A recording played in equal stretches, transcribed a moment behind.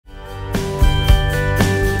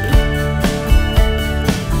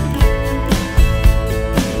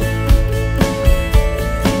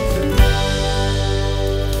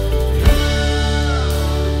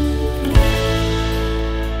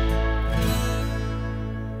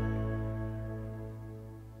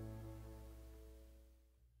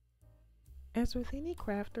As with any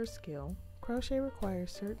craft or skill, crochet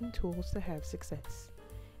requires certain tools to have success.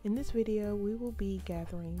 In this video, we will be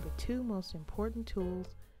gathering the two most important tools,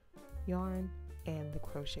 yarn and the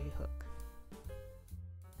crochet hook.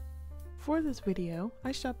 For this video,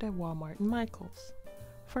 I shopped at Walmart and Michaels.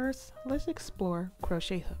 First, let's explore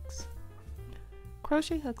crochet hooks.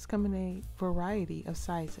 Crochet hooks come in a variety of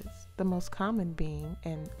sizes, the most common being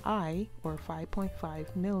an I or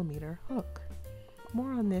 5.5 millimeter hook.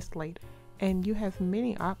 More on this later. And you have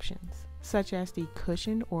many options, such as the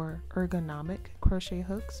cushion or ergonomic crochet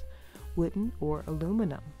hooks, wooden or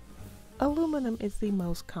aluminum. Aluminum is the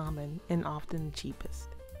most common and often the cheapest.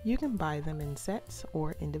 You can buy them in sets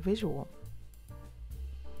or individual.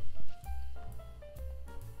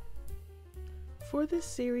 For this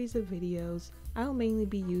series of videos, I'll mainly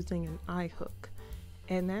be using an I hook,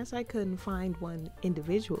 and as I couldn't find one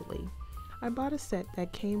individually, I bought a set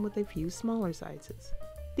that came with a few smaller sizes.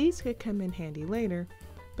 These could come in handy later,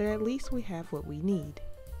 but at least we have what we need.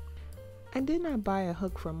 I did not buy a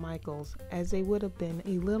hook from Michaels as they would have been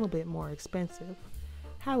a little bit more expensive.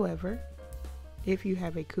 However, if you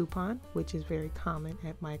have a coupon, which is very common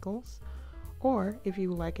at Michaels, or if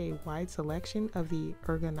you like a wide selection of the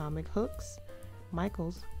ergonomic hooks,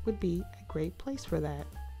 Michaels would be a great place for that.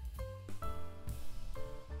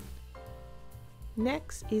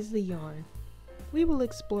 Next is the yarn. We will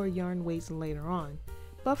explore yarn weights later on.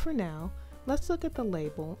 But for now, let's look at the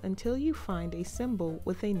label until you find a symbol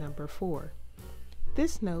with a number 4.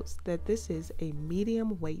 This notes that this is a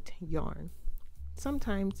medium weight yarn.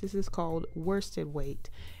 Sometimes this is called worsted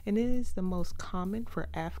weight, and it is the most common for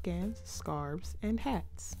afghans, scarves, and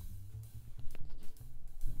hats.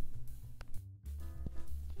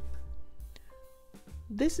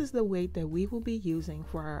 This is the weight that we will be using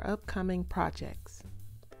for our upcoming projects.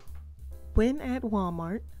 When at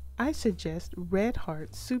Walmart, I suggest Red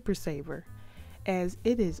Heart Super Saver, as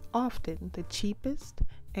it is often the cheapest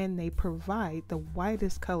and they provide the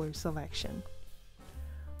widest color selection.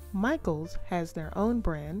 Michaels has their own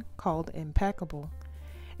brand called Impeccable,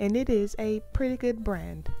 and it is a pretty good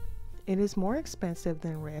brand. It is more expensive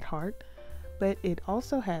than Red Heart, but it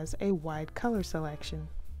also has a wide color selection.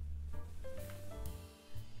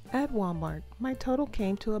 At Walmart, my total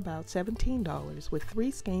came to about $17 with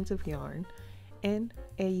 3 skeins of yarn and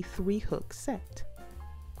a 3-hook set.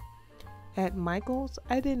 At Michaels,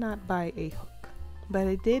 I did not buy a hook, but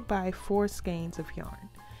I did buy 4 skeins of yarn,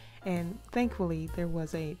 and thankfully there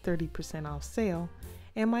was a 30% off sale,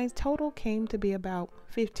 and my total came to be about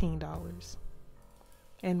 $15.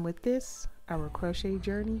 And with this, our crochet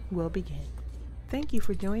journey will begin. Thank you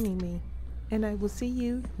for joining me, and I will see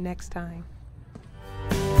you next time.